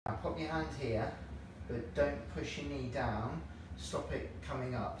your hand here, but don't push your knee down. Stop it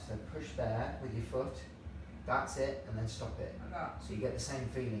coming up. So push there with your foot. That's it, and then stop it. Like that? So you get the same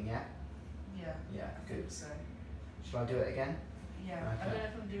feeling, yeah? Yeah. Yeah, I good. think so. Shall I do it again? Yeah. Okay. I don't know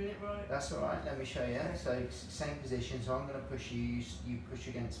if I'm doing it right. That's alright, let me show you. Okay. So same position, so I'm going to push you, you push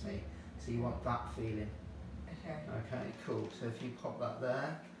against me. So you want that feeling. Okay. Okay, cool. So if you pop that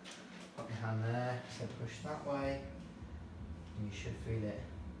there, pop your hand there, so push that way, and you should feel it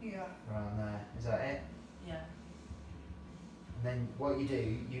Yeah. around there. Is that it? Yeah. And then what you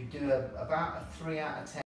do about a 3 out of 10.